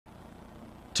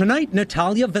Tonight,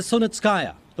 Natalia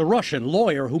Veselnitskaya, the Russian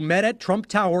lawyer who met at Trump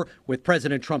Tower with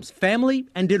President Trump's family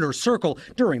and inner circle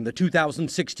during the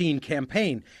 2016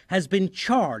 campaign, has been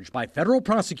charged by federal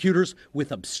prosecutors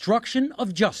with obstruction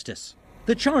of justice.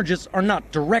 The charges are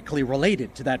not directly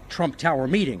related to that Trump Tower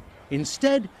meeting.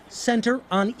 Instead, center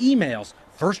on emails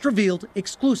first revealed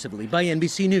exclusively by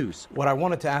NBC News. What I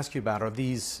wanted to ask you about are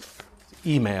these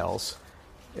emails,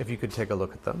 if you could take a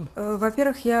look at them.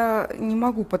 Во-первых, я не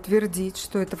могу подтвердить,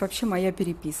 что это вообще моя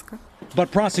переписка. But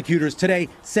prosecutors today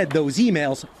said those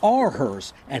emails are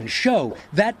hers and show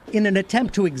that in an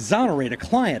attempt to exonerate a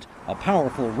client, a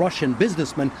powerful Russian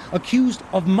businessman accused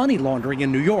of money laundering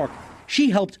in New York, she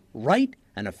helped write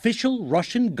an official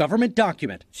Russian government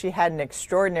document. She had an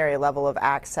extraordinary level of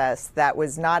access that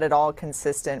was not at all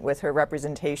consistent with her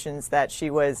representations that she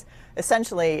was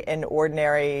essentially an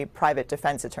ordinary private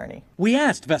defense attorney. We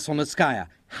asked Veselnitskaya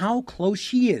how close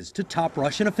she is to top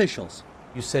Russian officials.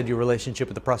 You said your relationship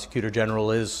with the prosecutor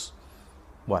general is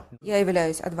what? Я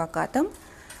являюсь адвокатом,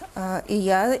 и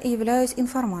я являюсь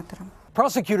информатором.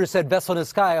 Prosecutors said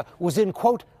Veselnitskaya was in,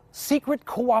 quote, secret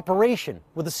cooperation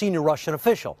with a senior Russian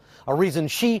official, a reason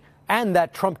she and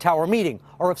that Trump Tower meeting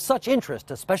are of such interest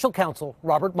to special counsel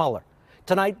Robert Mueller.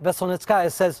 Tonight,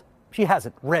 Veselnitskaya says she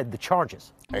hasn't read the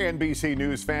charges. Hey, NBC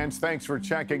News fans, thanks for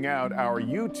checking out our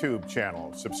YouTube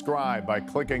channel. Subscribe by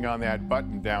clicking on that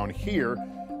button down here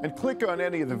and click on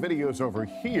any of the videos over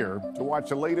here to watch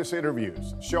the latest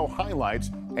interviews, show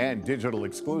highlights, and digital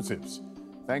exclusives.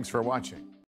 Thanks for watching.